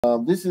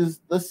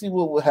Let's see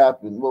what would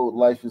happen, what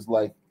life is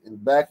like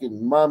back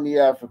in mommy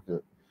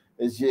Africa,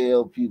 as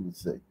JLP would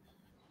say.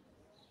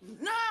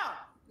 No,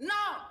 no.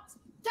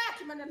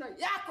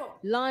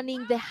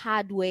 Learning the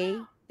hard way,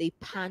 they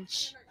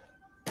punch,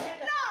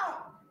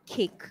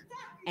 kick,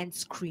 and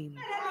scream.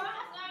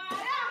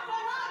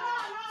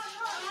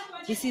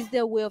 This is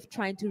their way of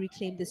trying to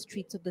reclaim the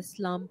streets of the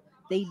slum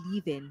they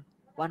live in,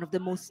 one of the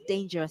most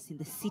dangerous in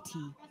the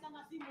city.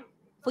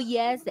 For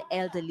years, the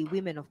elderly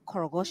women of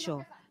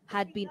Korogosho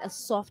had been a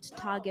soft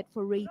target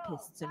for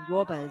rapists and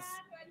robbers.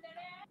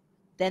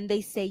 Then they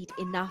said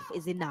enough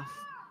is enough.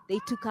 They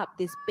took up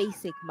these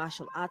basic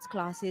martial arts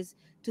classes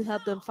to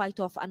help them fight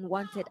off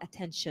unwanted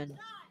attention.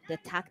 The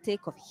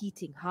tactic of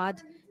hitting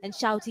hard and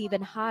shouting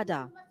even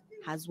harder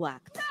has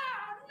worked.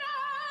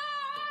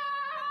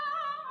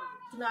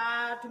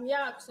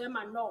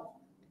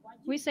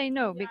 We say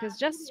no because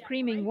just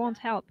screaming won't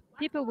help.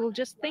 People will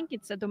just think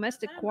it's a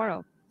domestic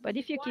quarrel. But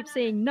if you keep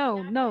saying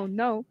no, no,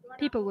 no,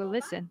 people will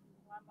listen.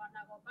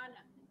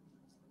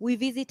 We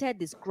visited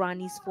these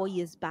grannies 4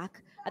 years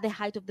back at the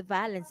height of the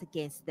violence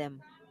against them.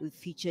 We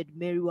featured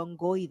Mary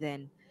Wangoi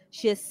then.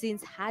 She has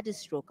since had a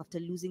stroke after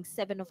losing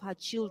 7 of her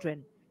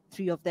children,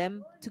 3 of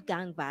them to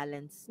gang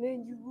violence.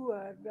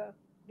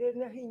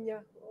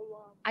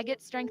 I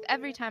get strength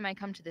every time I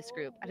come to this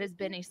group. It has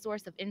been a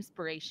source of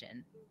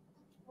inspiration.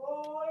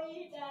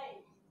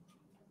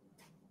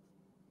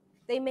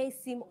 They may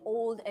seem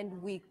old and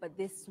weak, but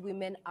these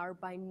women are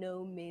by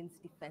no means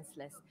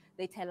defenseless.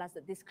 They tell us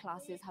that these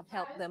classes have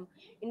helped them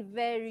in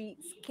very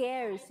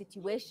scary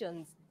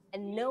situations,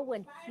 and no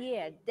one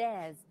here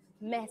dares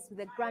mess with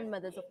the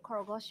grandmothers of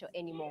Korogosho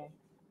anymore.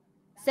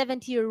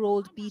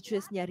 70-year-old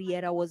Beatrice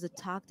Nyariera was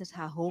attacked at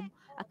her home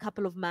a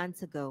couple of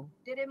months ago.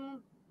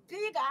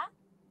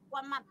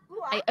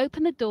 I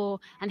opened the door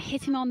and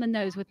hit him on the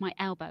nose with my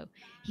elbow.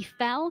 He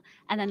fell,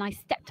 and then I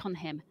stepped on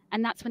him.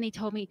 And that's when he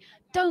told me,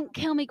 "Don't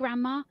kill me,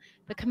 Grandma."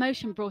 The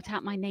commotion brought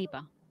out my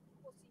neighbor.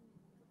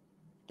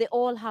 They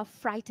all have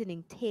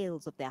frightening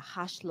tales of their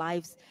harsh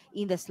lives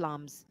in the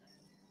slums.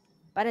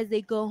 But as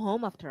they go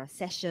home after a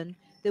session,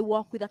 they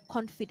walk with a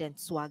confident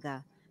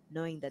swagger,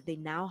 knowing that they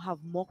now have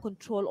more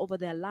control over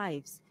their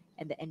lives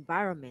and the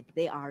environment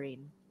they are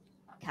in.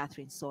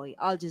 Catherine Soy,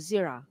 Al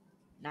Jazeera,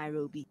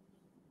 Nairobi.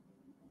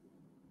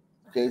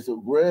 Okay, so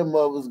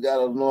grandmothers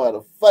gotta know how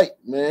to fight,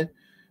 man.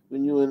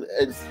 When you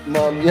in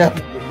mommy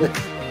Africa.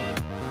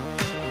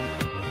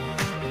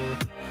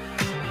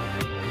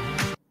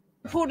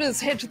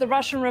 Reporters head to the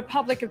Russian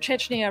Republic of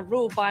Chechnya,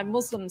 ruled by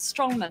Muslim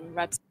strongmen.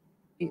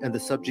 And the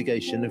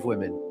subjugation of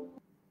women.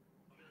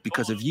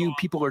 Because of you,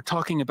 people are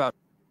talking about.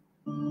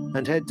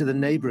 And head to the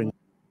neighboring.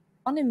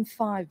 1 in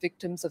 5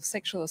 victims of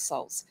sexual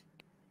assaults.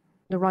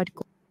 The right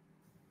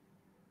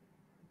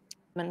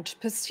and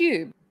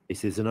pursue.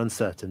 This is an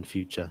uncertain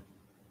future.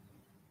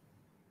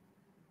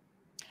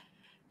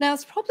 Now,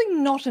 it's probably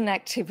not an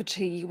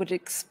activity you would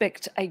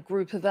expect a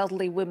group of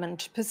elderly women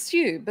to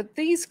pursue, but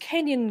these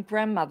Kenyan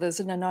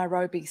grandmothers in a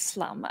Nairobi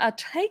slum are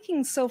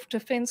taking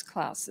self-defense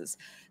classes.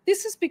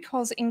 This is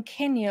because in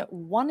Kenya,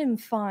 1 in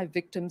 5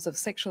 victims of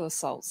sexual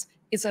assaults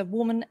is a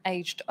woman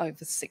aged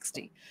over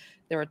 60.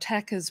 Their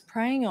attackers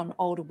preying on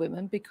older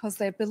women because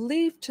they're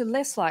believed to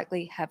less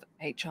likely have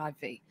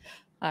HIV.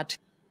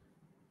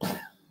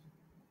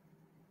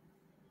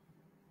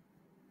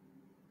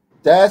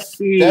 That's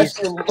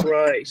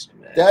Christ,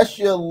 man. That's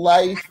your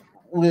life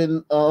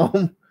when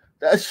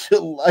that's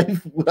your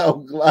life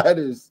without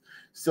gliders,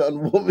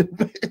 son, woman,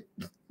 man.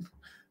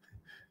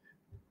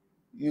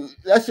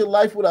 That's your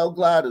life without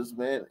gliders,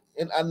 man.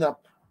 And I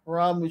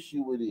promise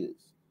you it is.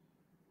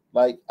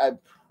 Like, I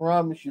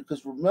promise you,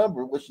 because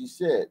remember what she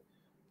said.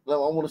 I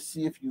want to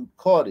see if you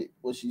caught it,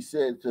 what she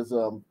said, because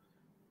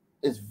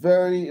it's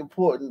very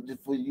important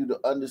for you to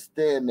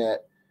understand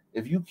that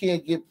if you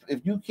can't get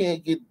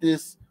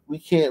this, we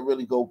can't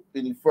really go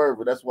any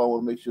further. That's why I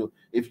want to make sure.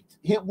 If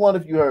hit one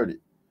if you heard it.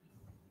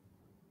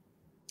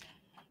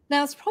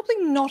 Now, it's probably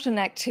not an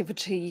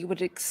activity you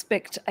would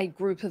expect a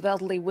group of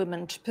elderly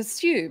women to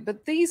pursue,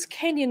 but these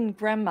Kenyan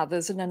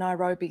grandmothers in a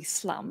Nairobi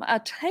slum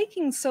are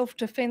taking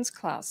self-defense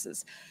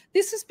classes.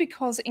 This is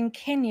because in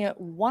Kenya,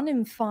 1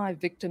 in 5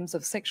 victims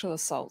of sexual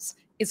assaults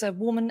is a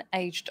woman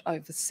aged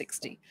over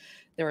 60.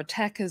 Their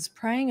attackers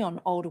preying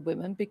on older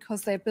women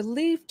because they're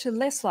believed to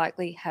less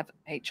likely have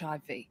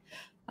HIV.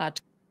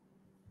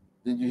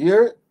 Did you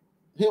hear it?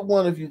 Hit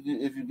one if you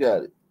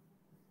got it.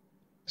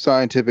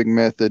 Scientific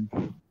method.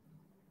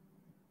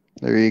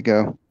 There you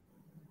go.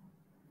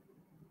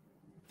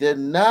 They're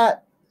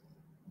not.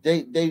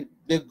 They're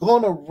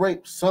gonna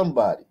rape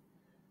somebody,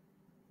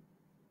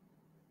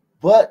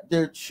 but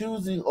they're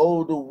choosing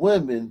older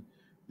women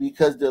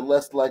because they're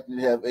less likely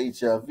to have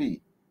HIV.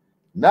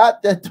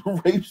 Not that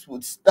the rapes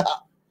would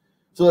stop.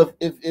 So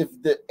if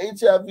the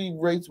HIV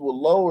rates were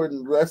lower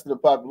than the rest of the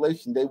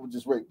population, they would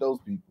just rape those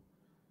people.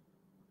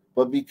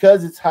 But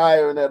because it's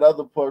higher in that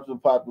other part of the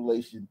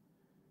population,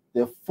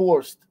 they're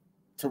forced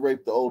to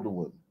rape the older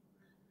women.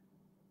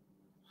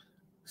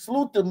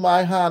 Salute to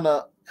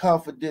Maihana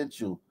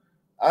Confidential.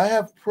 I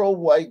have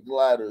pro-white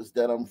gliders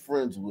that I'm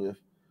friends with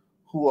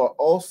who are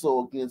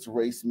also against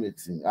race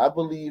mixing. I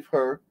believe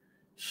her.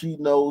 She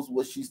knows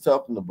what she's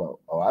talking about.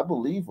 Oh, I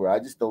believe her. I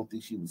just don't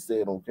think she would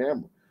say it on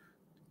camera.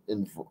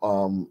 And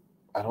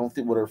I don't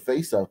think with her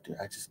face out there.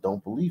 I just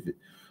don't believe it.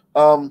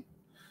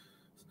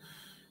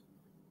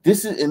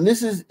 This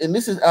is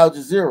Al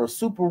Jazeera,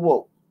 super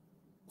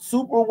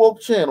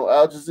woke channel,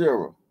 Al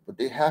Jazeera. But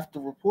they have to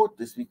report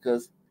this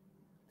because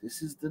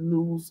this is the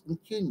news in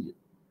Kenya.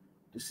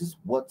 This is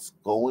what's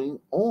going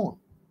on.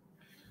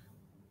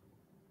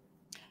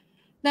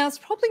 Now, it's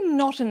probably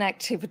not an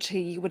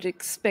activity you would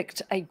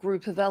expect a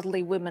group of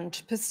elderly women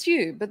to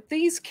pursue, but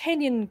these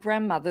Kenyan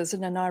grandmothers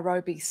in a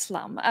Nairobi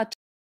slum are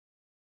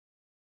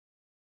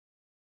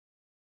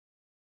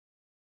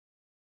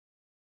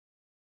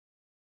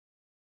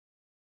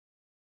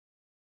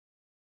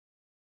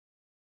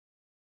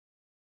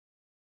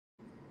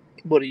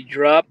What he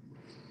dropped?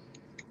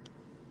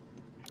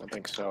 I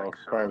think so.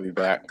 Probably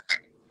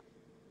back.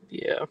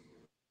 Yeah.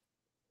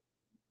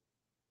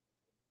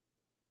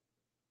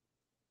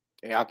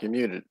 Hey, I can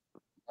mute it.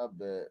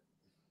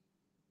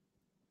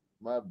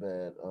 My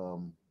bad.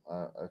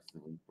 I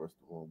accidentally pressed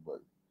the wrong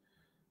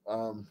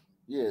button.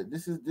 Yeah,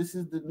 this is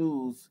the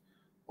news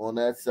on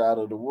that side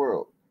of the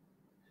world.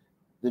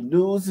 The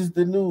news is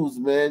the news,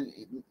 man.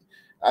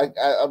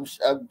 I'm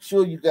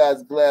sure you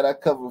guys glad I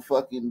covered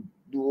fucking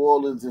New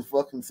Orleans and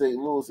fucking St.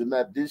 Louis and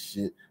not this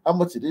shit. How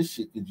much of this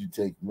shit could you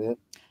take, man?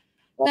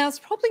 Now, it's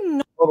probably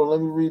not. Hold on, let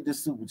me read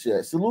this super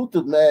chat. Salute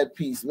to Mad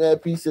Peace.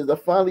 Mad Peace says, I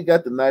finally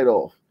got the night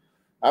off.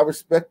 I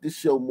respect this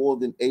show more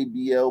than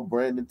ABL,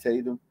 Brandon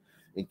Tatum,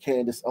 and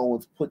Candace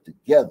Owens put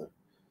together.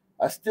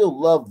 I still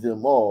love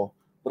them all,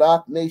 but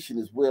Ock Nation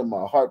is where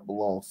my heart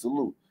belongs.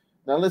 Salute.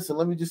 Now, listen,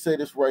 let me just say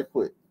this right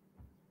quick.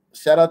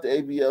 Shout out to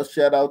ABL.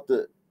 Shout out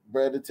to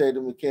Brandon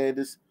Tatum and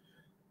Candace.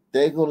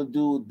 They're going to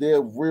do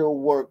their real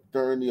work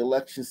during the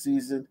election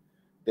season.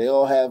 They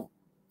all have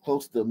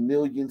close to 1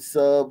 million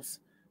subs,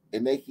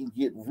 and they can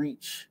get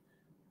reach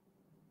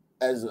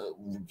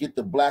get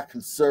the black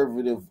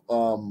conservative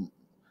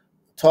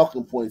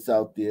talking points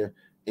out there,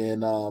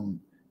 and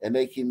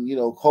they can,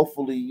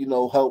 hopefully,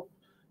 help,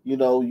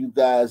 you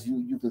guys,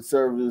 you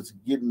conservatives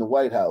get in the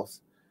White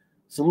House.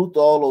 Salute to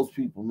all those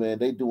people, man.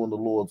 They doing the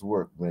Lord's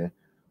work, man.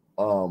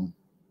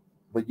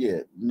 But yeah,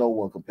 no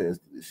one compares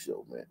to this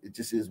show, man. It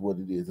just is what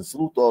it is. And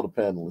salute to all the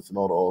panelists and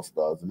all the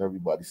all-stars and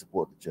everybody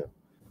supporting the channel.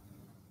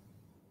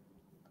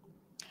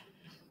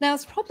 Now,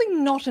 it's probably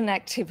not an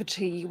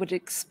activity you would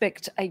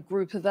expect a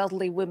group of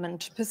elderly women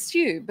to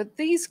pursue, but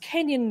these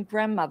Kenyan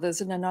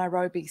grandmothers in a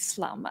Nairobi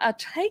slum are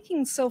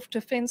taking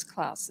self-defense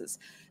classes.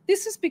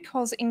 This is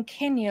because in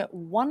Kenya,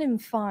 1 in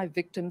 5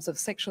 victims of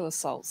sexual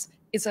assaults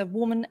is a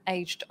woman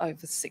aged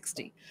over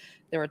 60.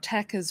 Their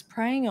attackers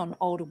preying on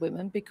older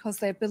women because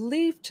they're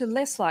believed to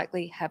less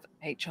likely have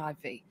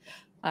HIV.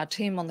 Our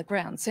team on the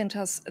ground sent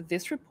us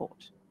this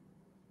report.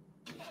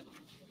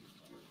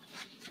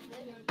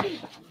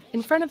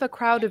 In front of a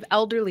crowd of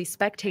elderly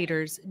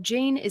spectators,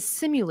 Jane is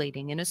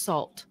simulating an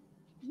assault.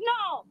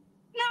 No!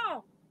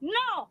 No!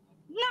 No!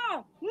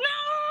 No! No!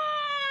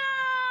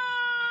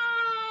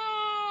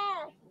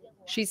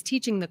 She's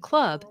teaching the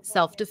club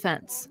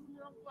self-defense.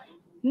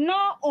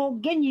 If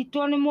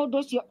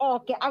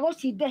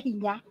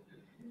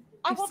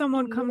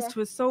someone comes to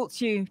assault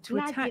you, to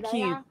attack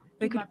you,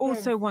 they could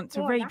also want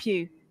to rape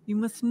you. You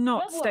must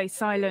not stay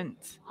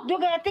silent.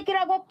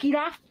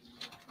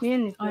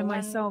 I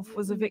myself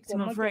was a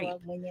victim of rape.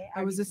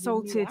 I was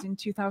assaulted in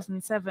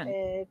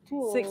 2007.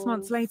 6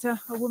 months later,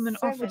 a woman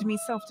offered me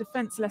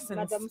self-defense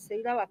lessons.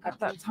 At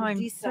that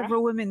time,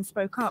 several women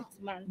spoke up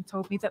and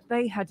told me that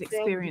they had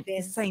experienced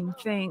the same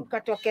thing.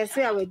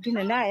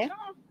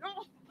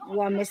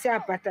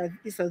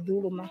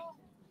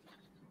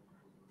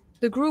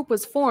 The group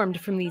was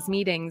formed from these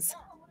meetings.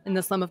 In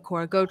the slum of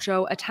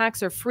Korogocho,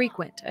 attacks are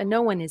frequent and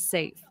no one is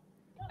safe.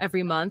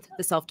 Every month,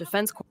 the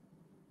self-defense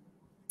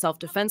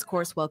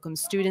course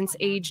welcomes students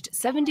aged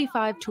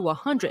 75 to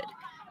 100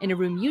 in a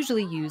room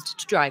usually used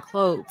to dry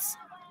clothes.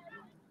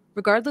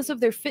 Regardless of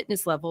their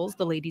fitness levels,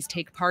 the ladies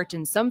take part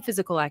in some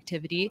physical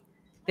activity.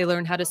 They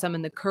learn how to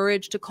summon the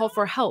courage to call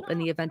for help in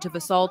the event of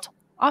assault,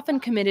 often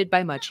committed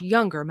by much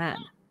younger men.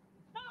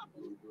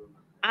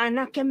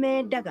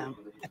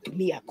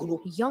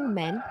 Young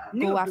men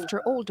go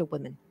after older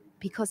women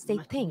because they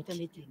think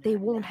they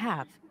won't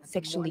have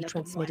sexually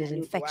transmitted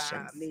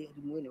infections.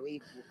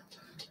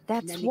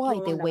 That's why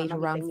they wait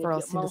around for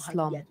us in the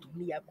slum,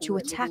 to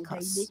attack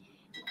us.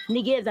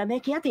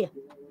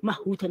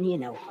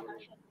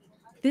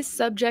 This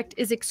subject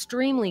is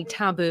extremely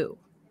taboo.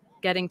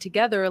 Getting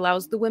together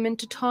allows the women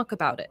to talk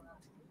about it.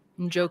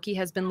 Njoki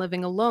has been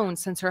living alone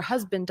since her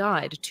husband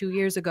died 2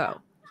 years ago.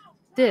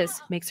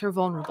 This makes her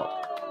vulnerable.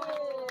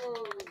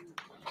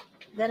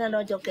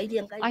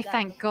 I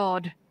thank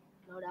God.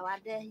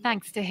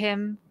 Thanks to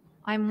him,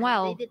 I'm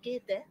well.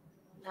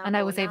 And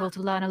I was able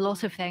to learn a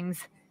lot of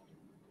things.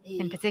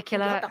 In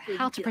particular,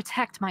 how to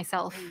protect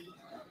myself.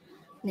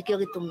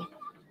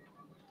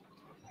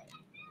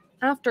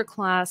 After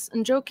class,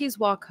 Njoki's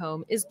walk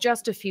home is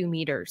just a few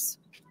meters.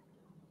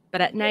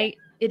 But at night,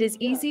 it is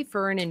easy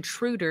for an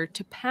intruder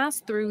to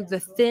pass through the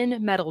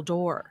thin metal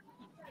door.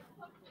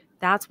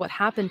 That's what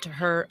happened to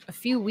her a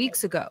few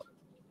weeks ago,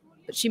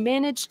 but she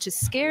managed to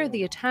scare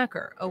the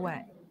attacker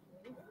away.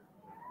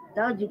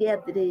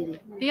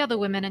 The other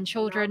women and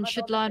children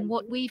should learn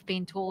what we've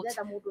been taught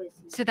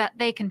so that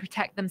they can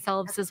protect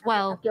themselves as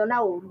well.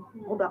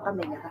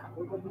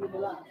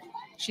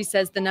 She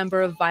says the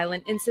number of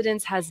violent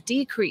incidents has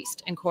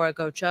decreased in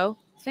Korogocho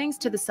thanks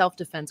to the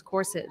self-defense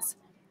courses.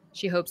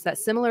 She hopes that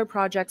similar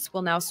projects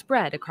will now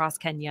spread across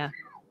Kenya.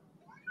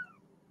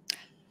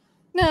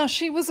 Now,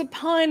 she was a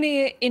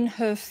pioneer in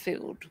her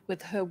field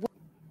with her...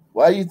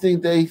 Why do you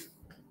think they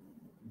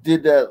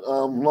did that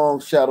long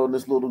shot on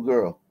this little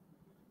girl?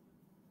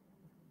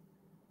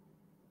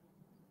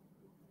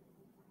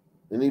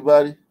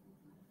 Anybody?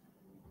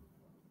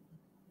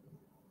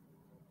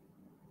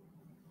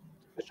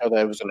 To show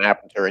that it was going to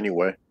happen to her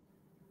anyway.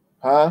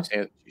 Huh?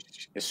 It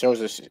shows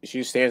that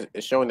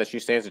it's showing that she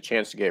stands a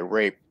chance to get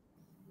raped.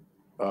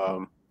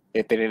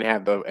 If they didn't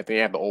have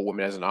the old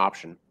woman as an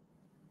option.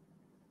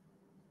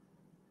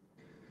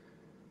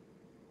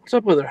 What's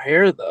up with her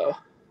hair, though?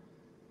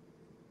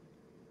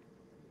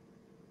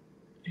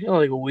 You know,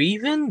 like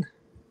weaving?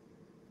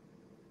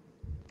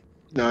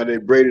 No, they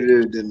braided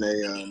it, then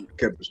they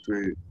kept it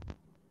straight.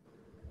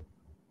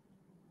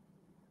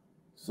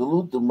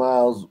 Salute to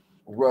Miles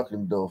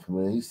Ruckendorf,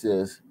 man. He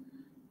says,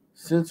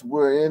 since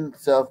we're in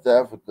South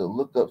Africa,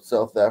 look up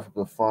South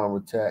Africa farm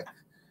attack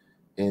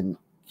and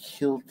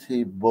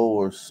Kilte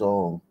Boer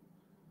song.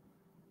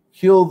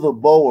 Kill the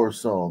Boer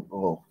song.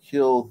 Oh,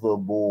 Kill the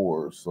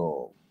Boer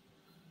song.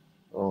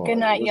 All Good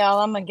night, y'all.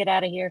 I'm going to get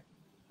out of here.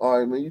 All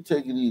right, man. You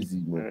take it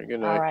easy, man. All right, good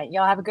night. All right.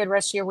 Y'all have a good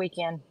rest of your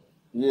weekend.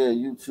 Yeah,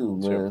 you too,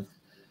 man. Sure.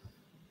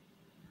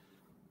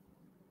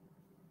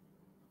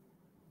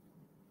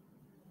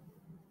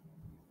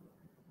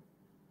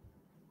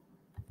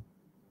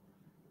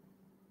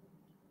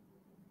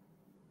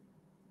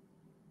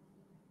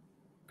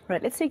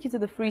 Right, let's take you to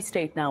the Free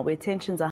State now, where tensions are